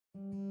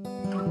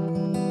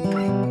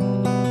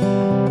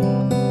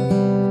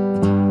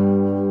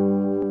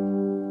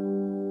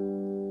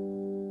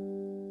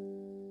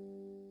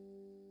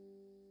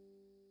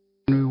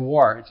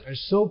rewards are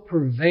so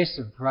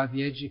pervasive throughout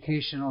the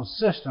educational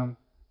system,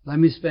 let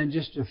me spend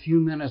just a few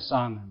minutes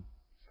on them.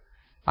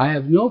 I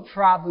have no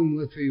problem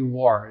with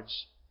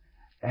rewards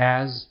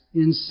as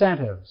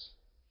incentives.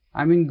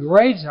 I mean,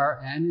 grades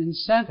are an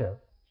incentive.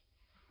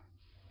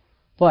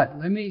 But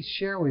let me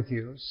share with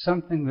you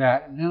something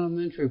that an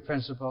elementary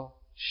principal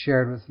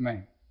shared with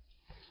me.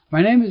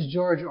 My name is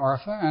George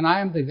Orpha, and I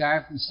am the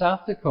guy from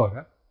South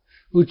Dakota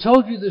who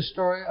told you the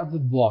story of the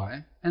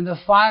boy and the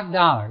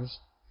 $5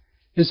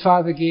 his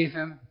father gave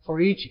him for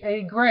each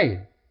A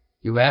grade.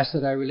 You asked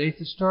that I relate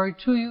the story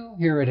to you.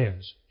 Here it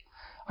is.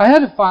 I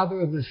had a father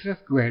of the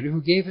 5th grader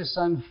who gave his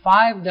son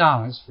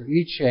 $5 for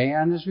each A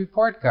on his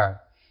report card.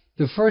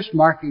 The first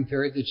marking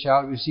period, the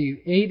child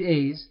received 8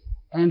 A's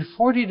and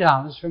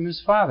 $40 from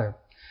his father.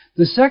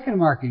 The second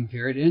marking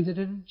period ended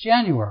in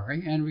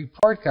January, and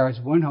report cards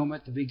went home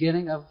at the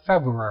beginning of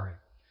February.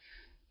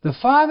 The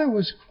father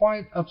was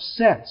quite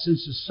upset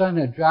since his son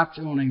had dropped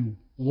only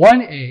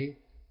 1 A,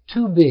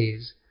 2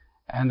 B's,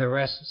 and the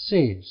rest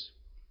C's.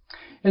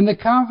 In the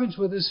conference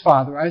with his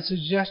father, I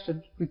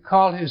suggested we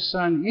call his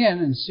son in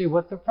and see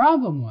what the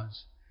problem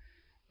was.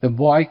 The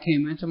boy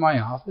came into my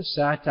office,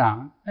 sat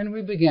down, and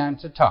we began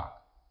to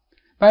talk.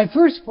 My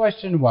first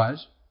question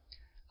was,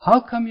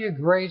 how come your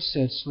grades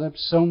had slipped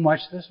so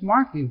much this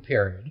marking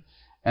period?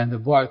 And the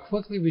boy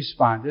quickly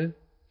responded,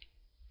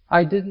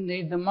 I didn't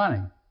need the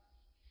money.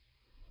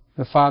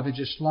 The father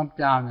just slumped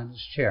down in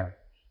his chair.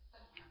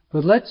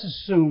 But let's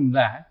assume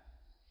that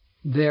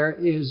there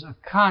is a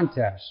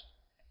contest,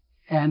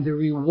 and the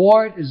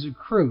reward is a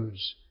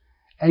cruise,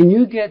 and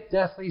you get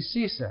deathly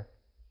seasick.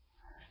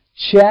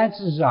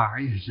 Chances are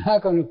you're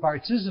not going to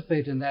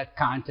participate in that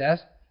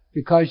contest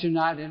because you're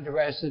not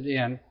interested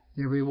in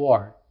the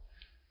reward.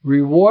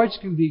 Rewards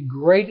can be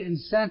great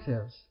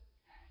incentives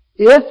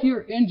if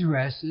you're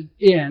interested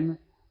in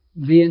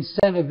the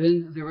incentive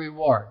in the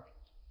reward.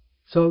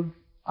 So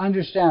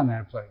understand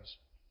that, please.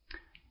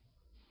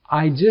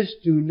 I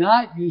just do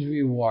not use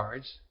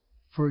rewards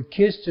for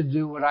kids to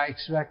do what I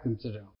expect them to do.